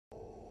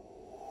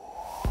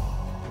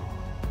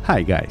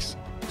Hi guys!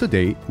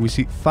 Today we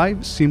see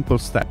 5 simple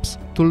steps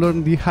to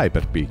learn the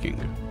hyperpicking.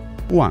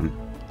 1.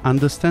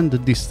 Understand the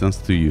distance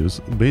to use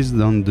based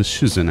on the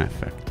chosen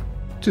effect.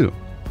 2.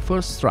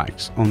 First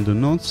strikes on the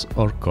notes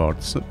or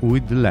chords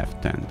with the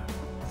left hand.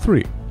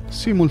 3.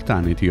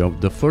 Simultaneity of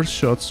the first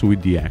shots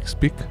with the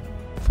XPick.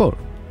 4.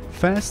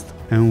 Fast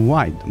and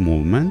wide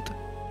movement.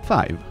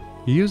 5.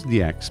 Use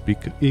the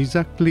XPick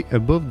exactly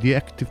above the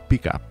active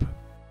pickup.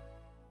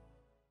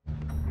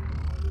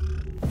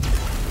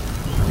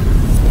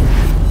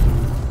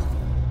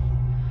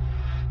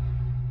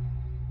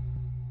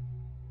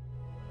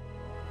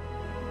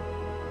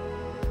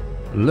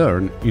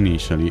 Learn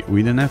initially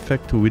with an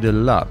effect with a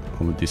lot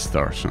of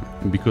distortion,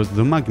 because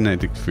the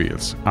magnetic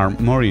fields are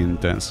more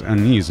intense and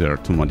easier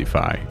to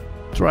modify.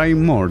 Try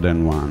more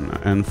than one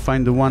and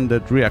find the one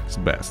that reacts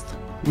best.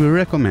 We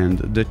recommend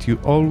that you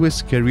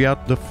always carry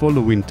out the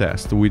following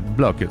test with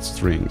blocked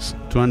strings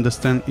to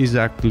understand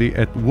exactly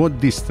at what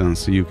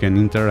distance you can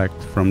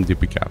interact from the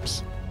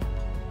pickups.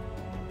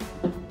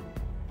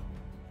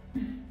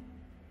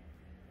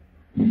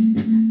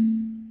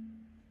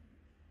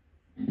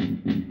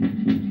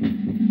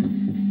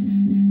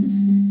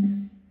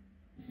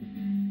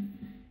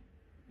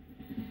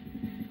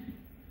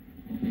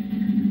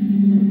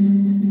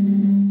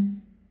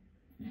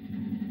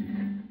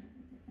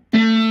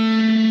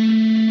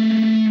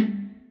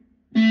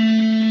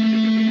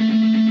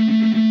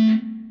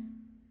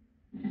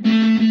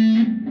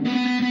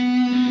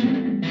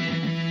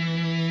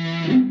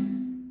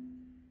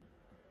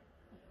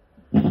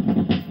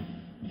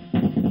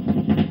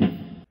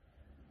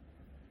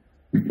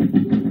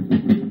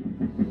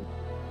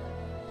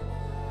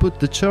 Put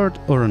the chord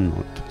or a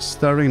note,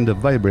 stirring the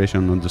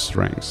vibration of the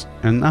strings,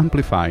 and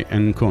amplify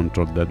and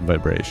control that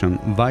vibration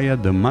via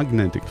the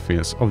magnetic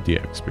fields of the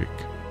XPick.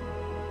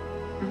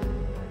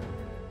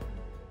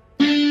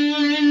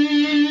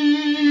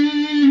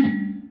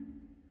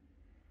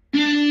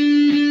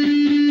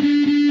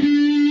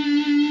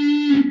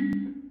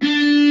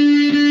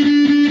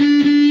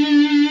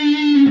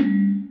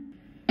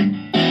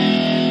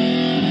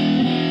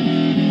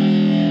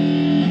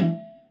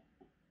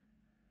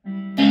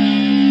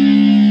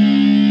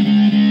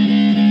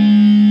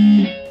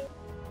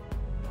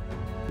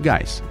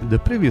 Guys, the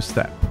previous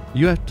step,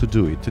 you have to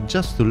do it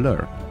just to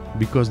learn,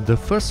 because the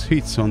first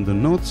hits on the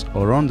notes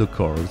or on the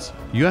chords,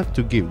 you have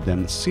to give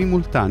them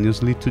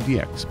simultaneously to the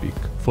XPick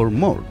for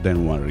more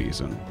than one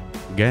reason.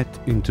 Get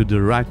into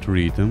the right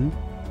rhythm,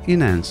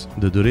 enhance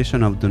the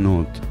duration of the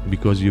note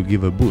because you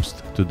give a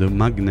boost to the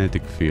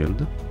magnetic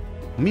field,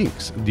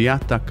 mix the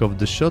attack of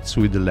the shots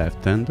with the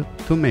left hand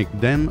to make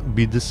them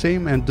be the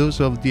same as those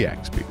of the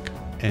XPick,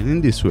 and in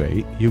this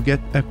way you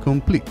get a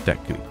complete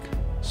technique.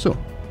 So,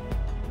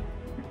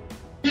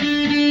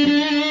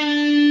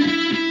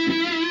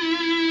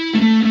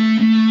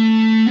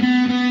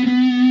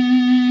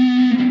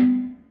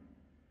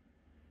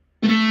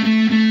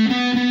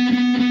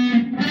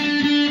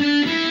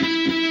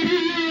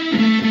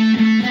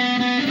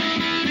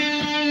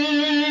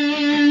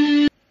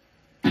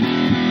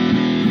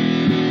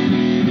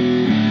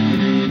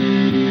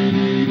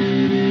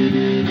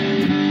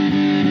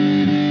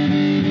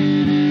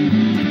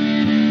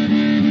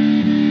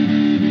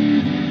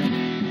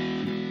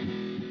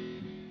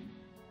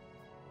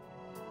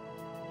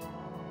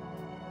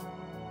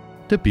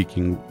 the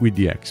picking with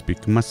the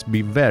XPick must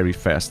be very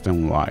fast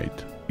and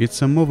wide.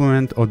 It's a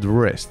movement of the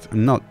wrist,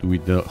 not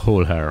with the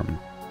whole arm.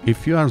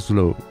 If you are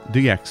slow,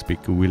 the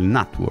XPick will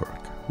not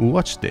work.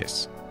 Watch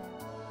this.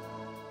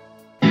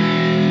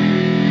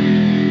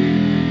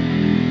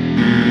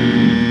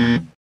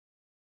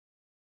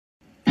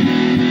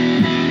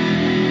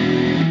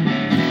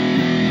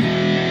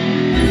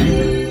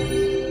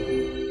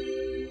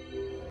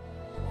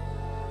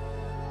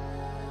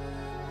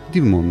 The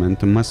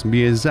movement must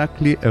be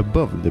exactly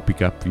above the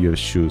pickup you have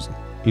chosen,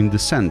 in the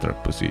center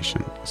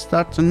position.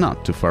 Start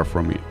not too far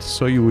from it,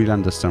 so you will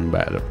understand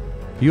better.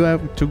 You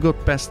have to go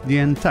past the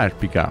entire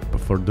pickup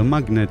for the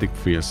magnetic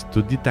fields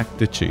to detect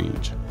the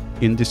change.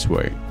 In this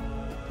way.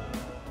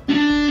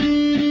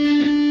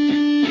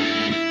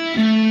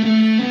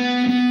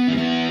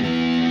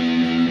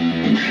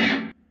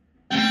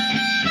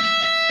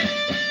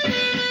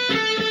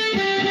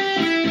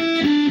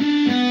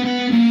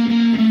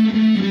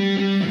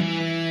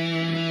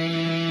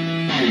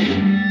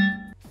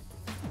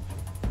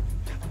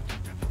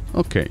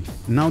 Okay,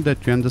 now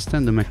that you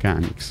understand the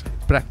mechanics,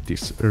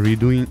 practice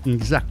redoing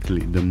exactly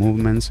the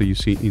movements you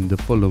see in the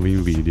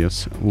following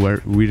videos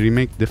where we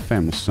remake the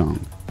famous song,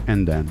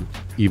 and then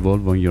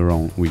evolve on your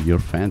own with your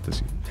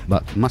fantasy.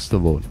 But most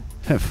of all,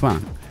 have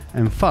fun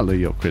and follow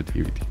your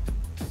creativity.